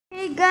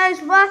guys,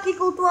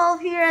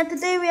 wackyco12 here, and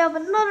today we have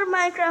another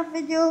Minecraft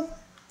video.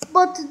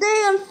 But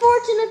today,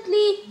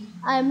 unfortunately,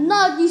 I'm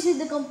not using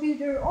the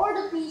computer or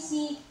the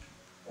PC,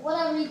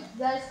 whatever you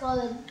guys call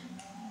it.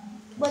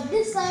 But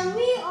this time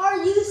we are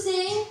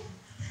using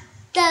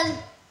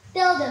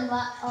tell them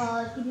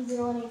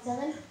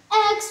TB0187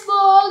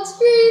 Xbox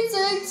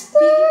 360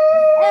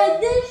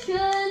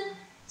 edition.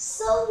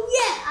 So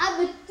yeah, I've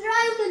been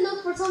trying to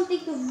look for something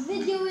to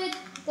video it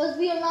because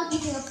we are not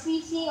using a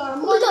PC or a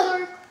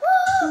monitor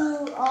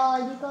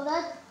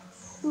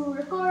to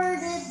record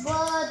it,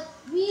 but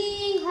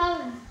we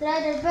have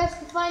tried our best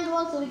to find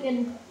one so we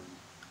can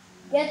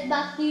get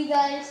back to you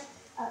guys.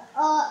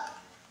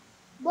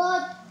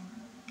 But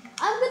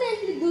I'm gonna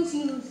introduce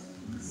you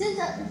since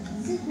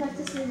my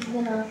sister is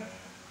gonna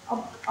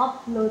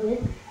upload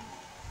it.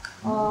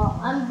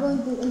 I'm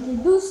going to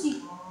introduce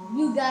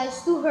you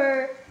guys to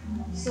her,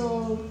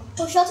 so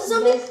you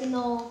guys can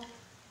know.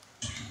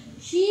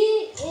 She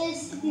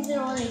is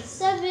Ep1.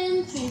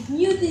 She's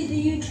new to the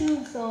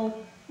YouTube, so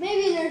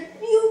maybe in her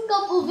few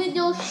couple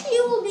videos she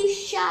will be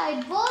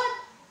shy, but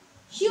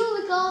she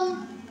will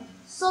become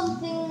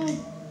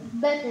something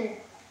better.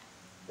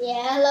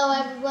 Yeah, hello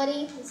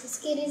everybody, this is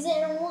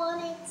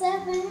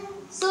Kitty0187.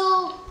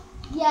 So,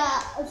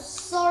 yeah, I'm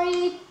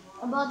sorry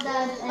about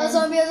that. And I'm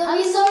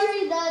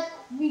sorry that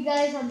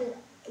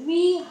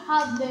we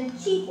have been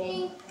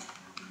cheating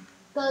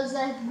because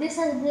this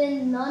has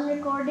been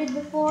non-recorded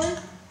before.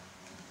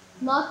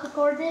 Not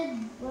recorded,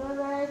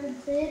 whatever I could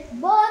say it,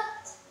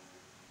 but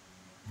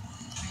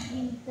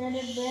we tried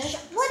our best.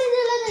 What is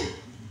it?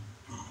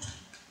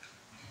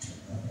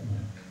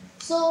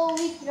 So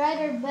we tried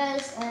our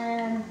best,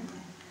 and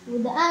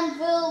with the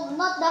anvil,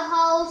 not the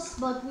house,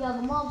 but we have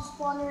a mob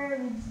spawner.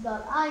 We just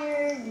got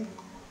iron,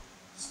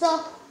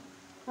 stuff.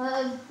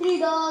 3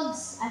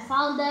 dogs. I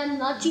found them,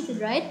 not cheated,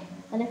 right?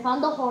 And I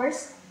found the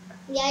horse.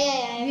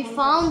 Yeah. We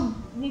found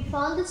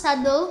the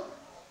saddle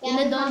in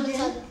the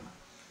dungeon.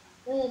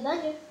 In the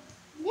dungeon?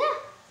 Yeah,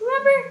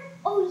 remember?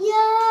 Oh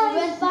yeah! We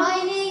went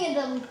mining and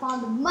then we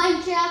found the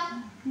mine shaft.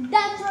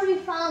 That's where we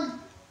found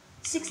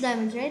 6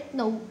 diamonds, right?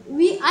 No,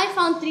 I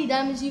found 3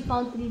 diamonds, you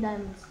found 3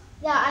 diamonds.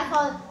 Yeah, I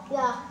found,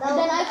 And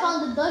then I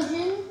found the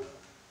dungeon.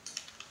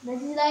 Then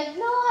she's like,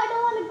 no, I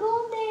don't want to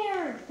go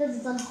there. Because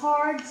it's on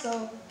hard,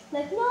 so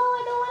like, no,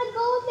 I don't want to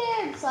go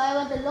there. So I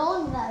went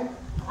alone and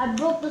I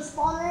broke the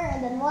spawner,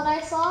 and then what I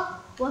saw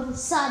was a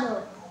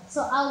saddle.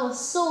 So I was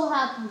so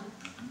happy.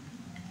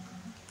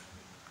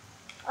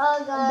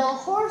 oh god. The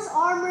horse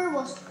armor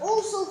was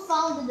also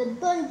found in the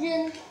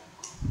dungeon,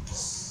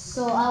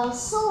 so I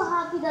was so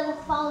happy that I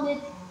found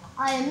it.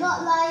 I am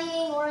not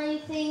lying or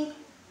anything.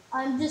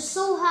 I'm just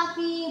so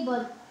happy,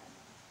 but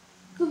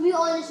to be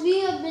honest, we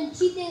have been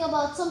cheating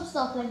about some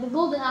stuff like the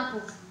golden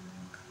apples.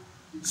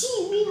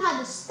 Gee, we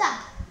had a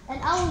stack,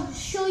 and I will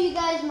show you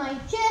guys my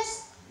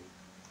chest.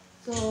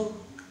 So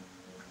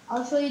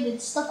I'll show you the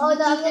stuff. Oh,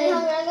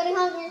 I'm getting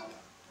hungry.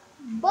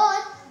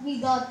 But we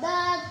got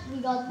that.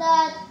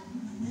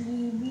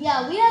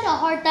 Yeah, we had a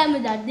hard time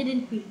with that,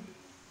 didn't we?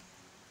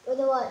 With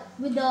the what?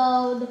 With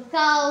the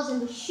cows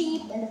and the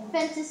sheep and the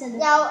fences and the...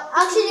 Yeah,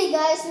 actually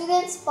guys, we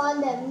didn't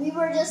spawn them. We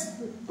were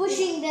just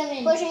pushing them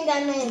in.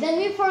 Then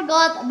we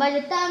forgot, by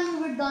the time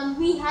we were done,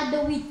 we had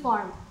the wheat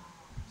farm.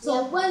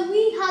 So when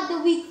we had the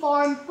wheat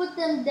farm, put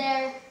them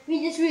there,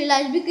 we just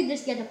realized we could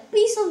just get a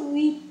piece of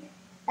wheat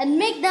and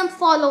make them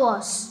follow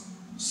us.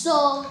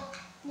 So,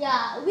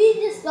 yeah, we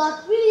just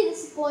got really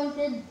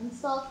disappointed and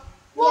stuff.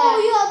 Whoa,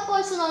 you have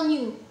poison on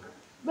you.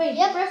 Wait,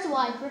 press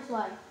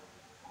Y.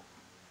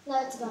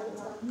 no, it's gone.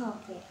 No,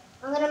 okay.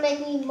 I'm gonna make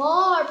me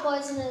more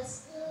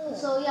poisonous.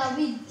 So yeah,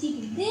 we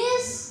cheated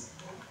this.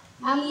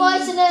 I'm we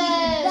poisonous.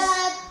 cheated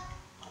that.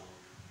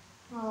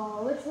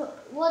 Oh,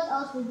 what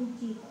else did we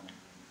cheat?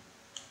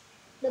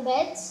 The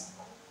beds?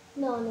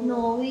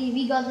 No,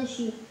 we got the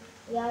sheep.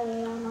 Yeah,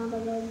 no, the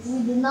beds.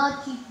 We did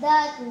not cheat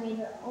that. We made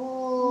our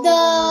own. The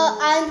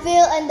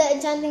anvil and the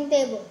enchanting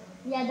table.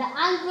 Yeah, the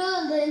anvil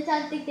and the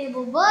enchanting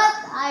table. But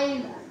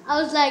I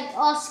was like,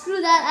 oh,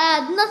 screw that.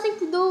 I had nothing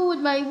to do with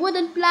my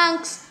wooden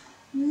planks,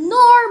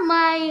 nor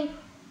my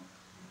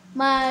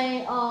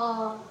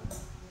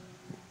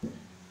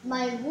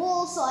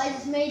wool. So I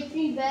just made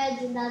 3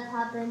 beds, and that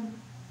happened.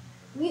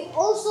 We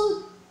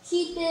also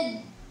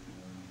cheated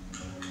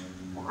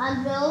the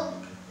anvil.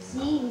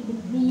 See,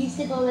 we used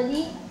it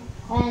already,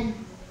 and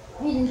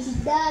we didn't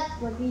cheat that,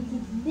 but we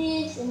cheated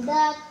this and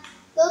that.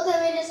 Don't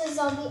tell me this is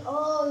zombie.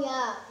 Oh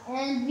yeah.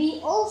 And we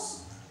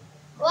also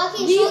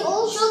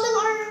show them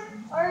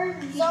our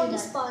zombie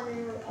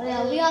spawner. Oh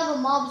yeah, we have a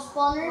mob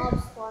spawner.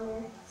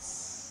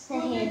 So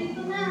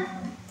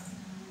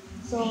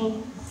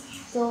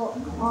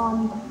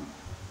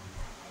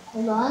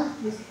hold on,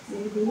 just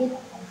dig it.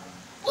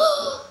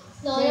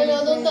 No,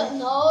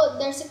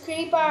 there's a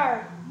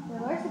creeper.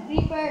 Where's the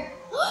creeper?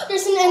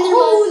 There's an enderman.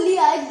 Holy,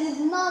 I did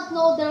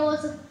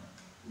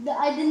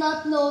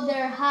not know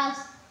there has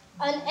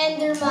an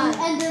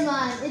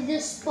enderman. It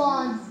just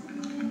spawned.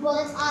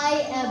 But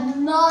I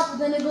am not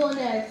gonna go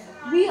there.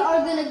 We are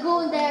gonna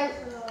go there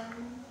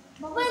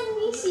when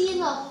we see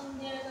enough.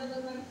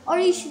 Or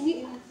we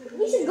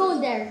should go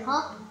in there,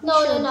 huh?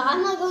 No, I'm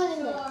not going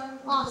in there.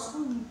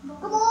 Awesome.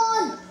 Come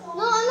on.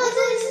 No, I'm not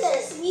going in there.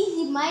 This is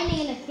easy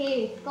mining in a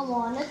cave. Come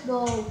on, let's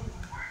go.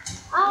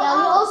 Ow, Yeah,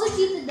 we ow. also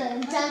cheated the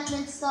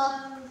enchantment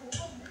stuff.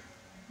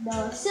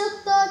 The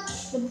silk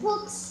touch, the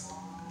books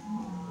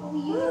we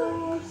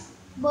use.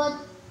 But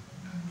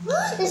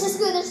This is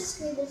good. This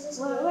is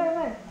good.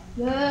 where?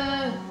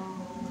 Yeah.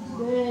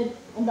 Good.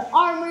 And the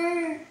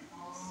armor.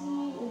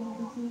 See, as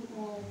you can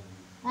see.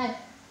 Hi.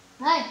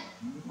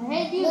 I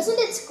hate you. Doesn't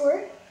it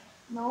squirt?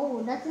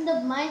 No, that's in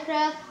the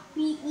Minecraft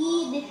PE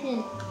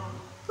edition.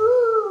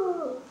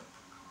 Ooh.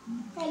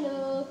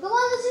 Hello. Come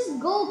on, let's just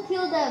go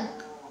kill them.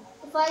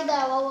 If I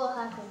die, what will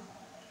happen?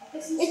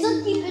 It's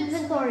on keep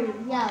inventory.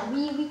 Yeah,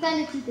 we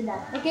kind of cheated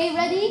that. Okay,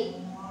 ready?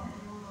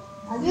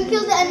 You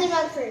kill the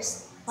Enderman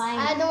first. Fine.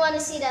 I don't want to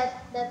see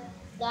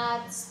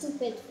that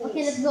stupid face.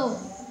 Okay, let's go.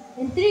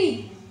 In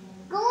 3.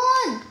 Come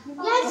on.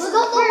 Let's Go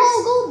go down the hole.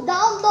 first. Go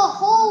down the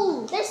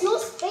hole. There's no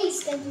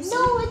space, can't you see?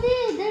 No, it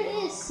is. There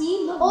is. See?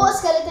 Look. Oh, a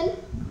skeleton.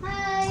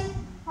 Hi.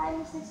 Hi,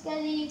 Mr.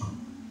 Skelly.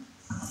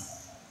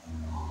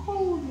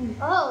 Holy.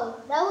 Oh,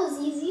 that was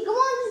easy. Come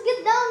on, just get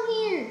down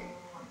here.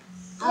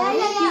 Yeah.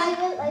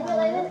 I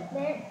will.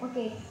 There.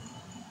 Okay.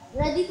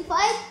 Ready to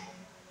fight?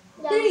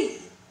 Yeah. 3,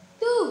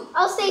 2.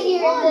 I'll stay here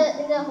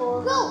in the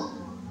hole. Go!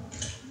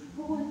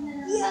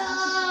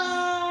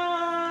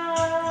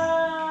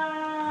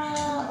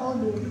 Yeah!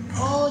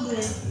 Oh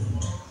dear.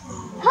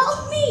 Help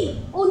me!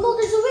 Oh no,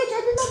 there's a witch! I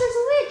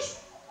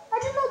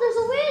didn't know there's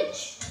a witch!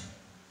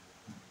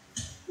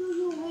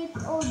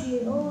 Oh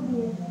dear.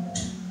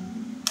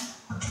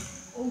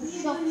 Oh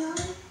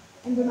shucks.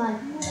 Enderman.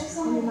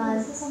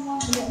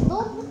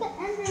 Don't put the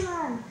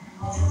Enderman!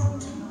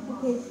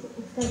 Okay,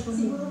 it's time for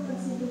me.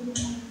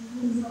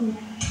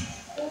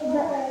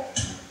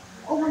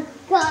 Oh my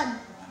god!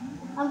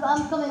 I'm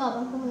coming up.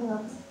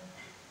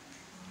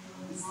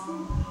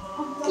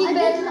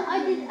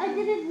 I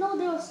didn't know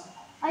there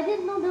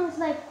was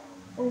like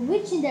a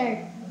witch in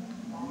there.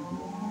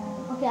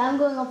 Okay, I'm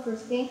going up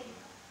first, okay?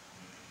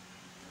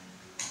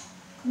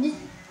 Just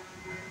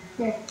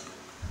there.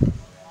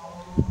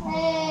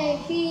 Hey,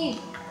 sheep!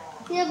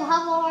 You have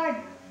half a heart.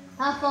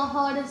 Half a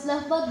heart is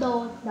left, but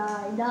don't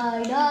die.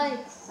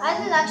 I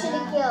didn't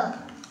actually kill.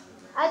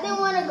 I didn't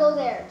want to go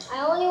there.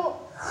 I only.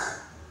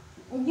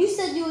 And you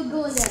said you would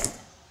go in there.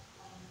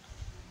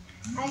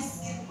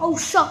 Oh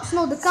shucks,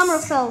 no, the camera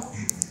fell.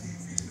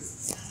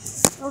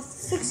 I'll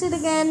fix it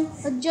again,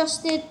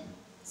 adjust it.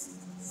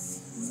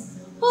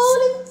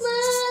 Holding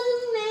flag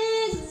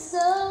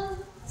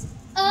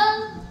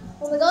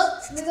Oh my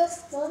god.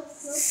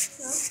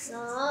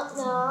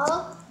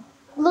 No.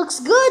 Looks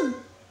good.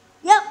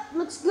 Yep,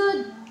 looks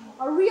good.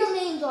 Our real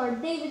names are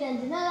David and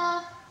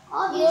Janella.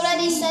 You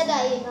already said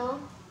that, you know.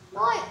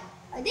 No,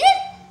 I did?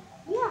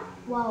 Yeah.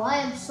 Wow, I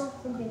am so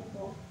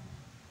forgetful.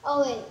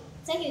 Oh wait,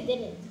 it's like you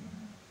didn't.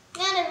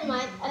 Yeah, never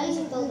mind. At least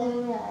you told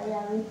them.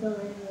 Yeah, we told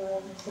them.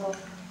 So,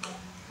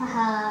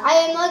 haha. I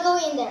am not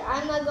going in there.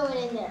 I'm not going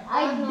in there.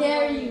 I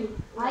dare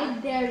you. I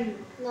dare you.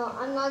 No,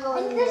 I'm not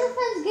going And in there's a there.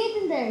 fence gate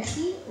in there.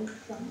 See? Oh,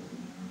 shucks.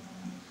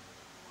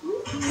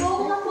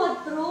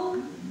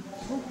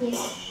 Okay.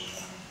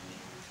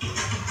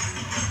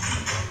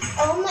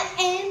 Oh my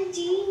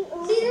engine.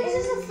 See, there's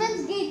just a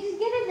fence gate. Just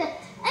get in there.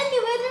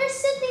 Anyway, they're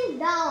sitting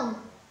down.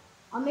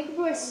 I'll make it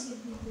worse.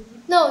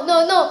 No.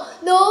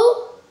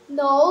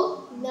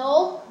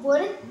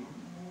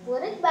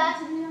 Put it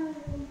back.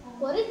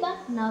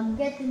 Now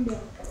get in there.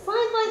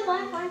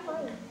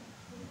 Fine.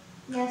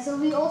 Yeah, so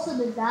we also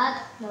did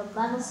that. The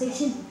battle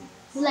station.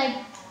 It's like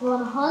we're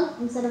on a hunt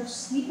instead of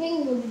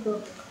sleeping. We'll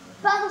go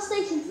battle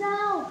stations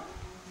now.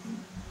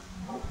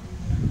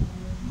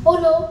 Oh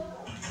no.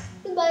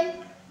 Goodbye.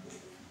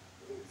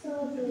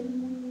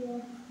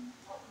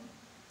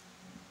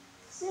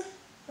 Sit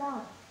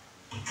down.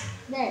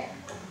 There.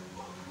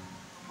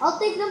 I'll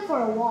take them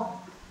for a walk.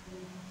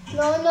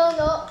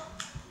 No.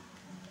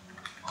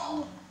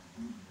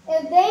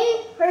 If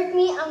they hurt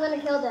me, I'm gonna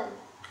kill them.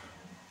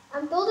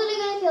 I'm totally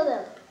gonna kill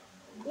them.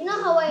 You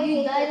know how I You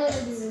hate died it.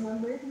 already,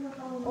 remember?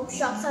 Oh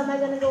shucks, how am I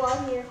gonna go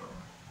out here?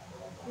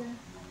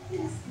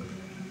 Okay,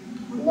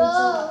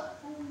 No.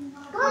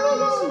 Come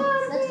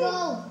on, let's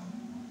go.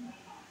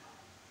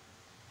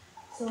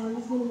 So we're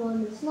just gonna go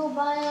in the snow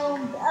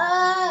biome. I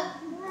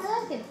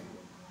like it.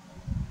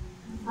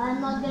 I'm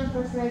not gonna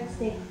press right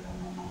stick.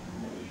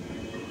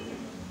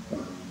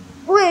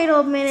 Wait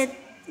a minute.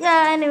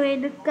 Yeah, anyway,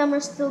 the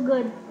camera's still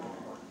good.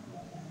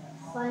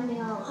 Finding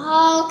out.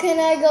 How can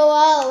I go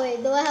out?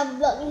 Wait, do I have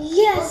block?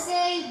 Yes!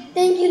 Okay.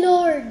 Thank you,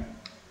 Lord.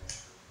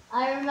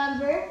 I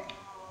remember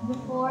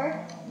before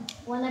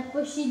when I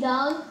pushed you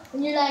down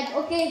and you're like,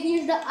 okay,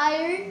 here's the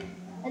iron,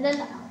 and then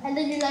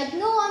you're like,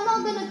 no, I'm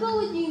not gonna go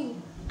with you.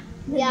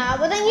 Yeah,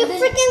 but then you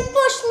freaking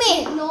pushed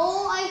me.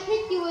 No, I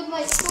hit you with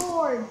my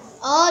sword.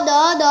 Oh,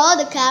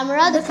 the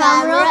camera, the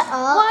camera.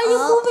 Why are you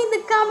moving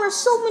the camera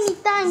so many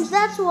times?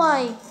 That's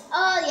why.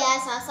 Oh,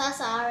 yes,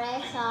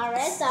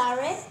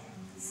 sorry.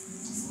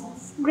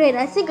 Great,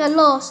 I think I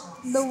lost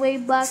the way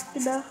back to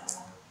the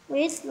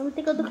Wait, let me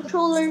take out the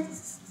controller.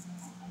 Is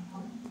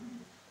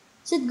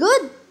it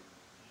good?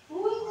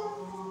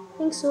 I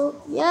think so.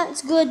 Yeah,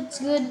 it's good. It's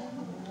good.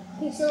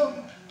 Okay, so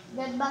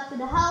get back to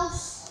the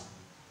house.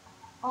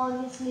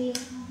 Obviously.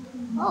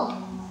 Oh,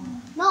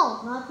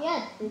 no, not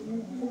yet.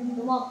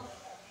 Come up.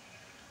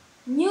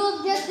 New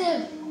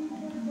objective.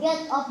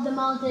 Get up the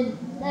mountain.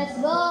 Let's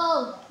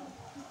go.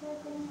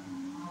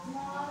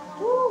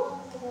 Woo.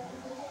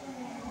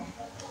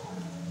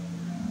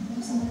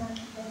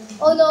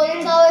 Oh no,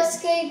 the cow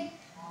escaped.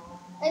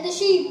 And the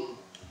sheep.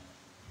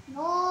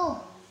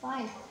 No,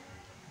 fine.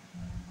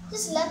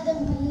 Just let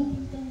them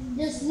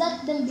be. Just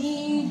let them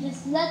be.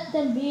 Just let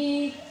them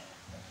be.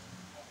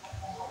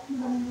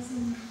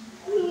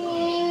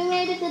 Yay, we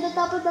made it to the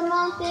top of the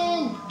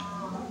mountain.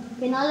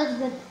 Okay, now let's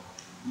get.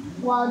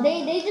 Wow,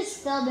 they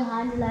just fell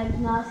behind. Like,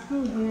 nah,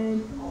 screw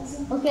him.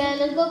 Okay,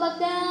 let's go back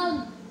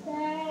down.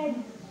 Dad.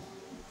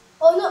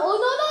 Oh no, oh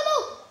no, no, no.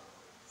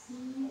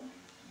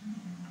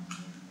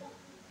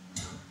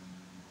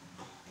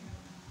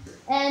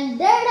 And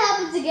there it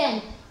happens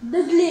again. The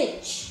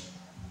glitch.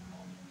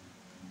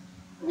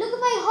 Look at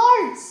my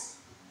hearts.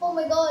 Oh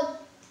my god.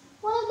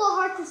 One of the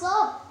hearts is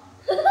up.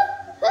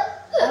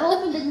 I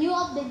hope in the new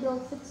update they'll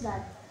fix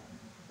that.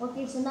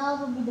 Okay, so now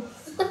will be the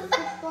first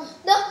one.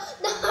 The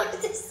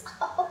heart is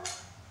out.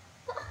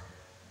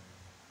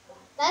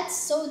 That's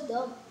so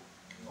dumb.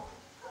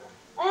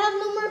 I have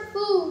no more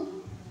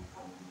food.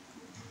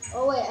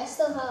 Oh wait, I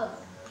still have.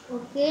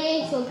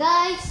 Okay, so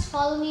guys,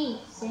 follow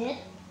me. Sit.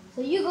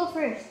 So you go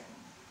first.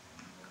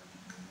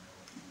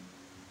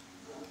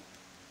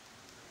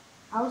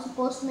 I was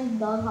supposed to make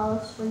dog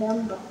house for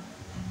them, but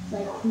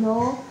like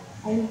no,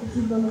 I need to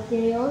keep the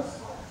materials.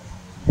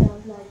 So I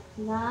was like,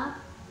 nah.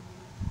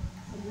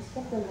 I just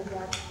kept them like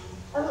that.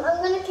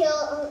 I'm gonna kill.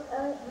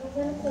 I'm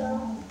gonna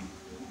kill.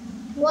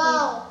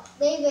 Wow,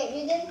 David,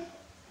 you didn't.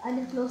 I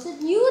didn't close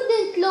it. You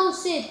didn't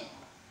close it.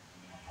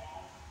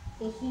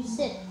 Okay, so you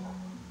sit.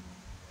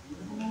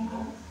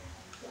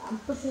 I'm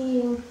pushing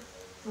you.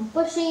 I'm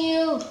pushing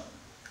you.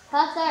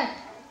 Faster.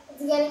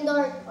 It's getting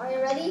dark. Are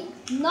you ready?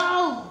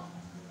 No.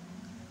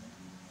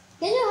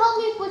 Can you help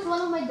me push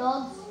one of my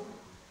dogs?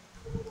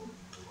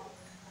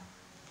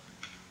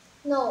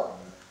 No,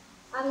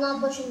 I'm not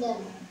pushing them.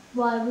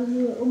 Why will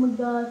you? Oh my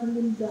gosh, I'm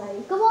gonna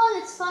die. Come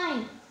on, it's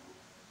fine.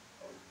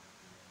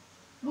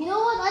 You know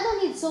what? I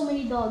don't need so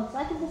many dogs.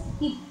 I can just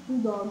keep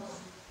 2 dogs.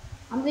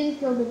 I'm going to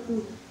kill the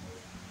 2.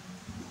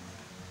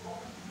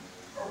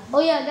 Oh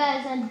yeah,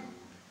 guys, and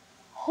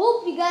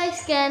hope you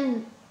guys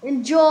can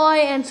enjoy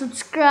and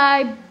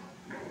subscribe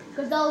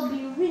because that would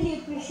be really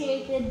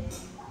appreciated.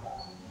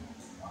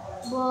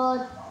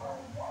 But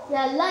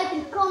yeah, like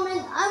and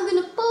comment. I'm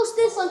gonna post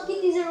this on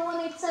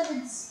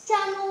Kitty0187's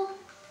channel.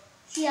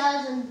 She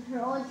has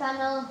her own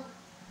channel.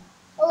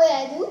 Oh wait,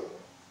 I do.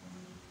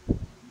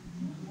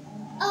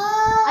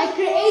 I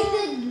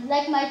created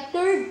like my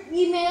 3rd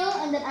email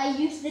and then I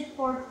used it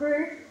for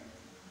her.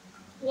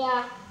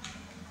 Yeah.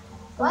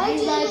 Why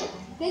She's did like, you?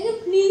 can you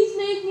please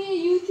make me a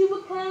YouTube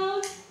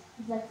account?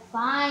 She's like,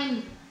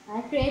 fine.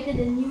 I created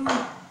a new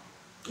email.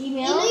 You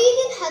know you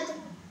didn't have to.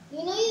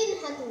 You know you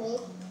didn't have to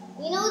wait.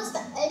 You know it's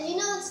you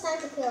know it's time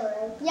to kill,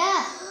 right?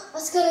 Yeah. A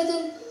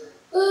skeleton.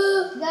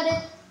 Got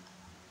it.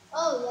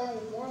 Oh yeah,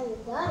 you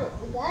got it.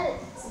 You got it.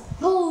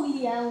 Oh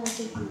yeah, I want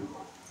to do.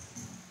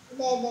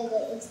 There,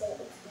 it's there.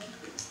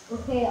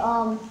 Okay,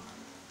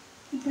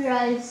 keep your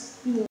eyes peeled.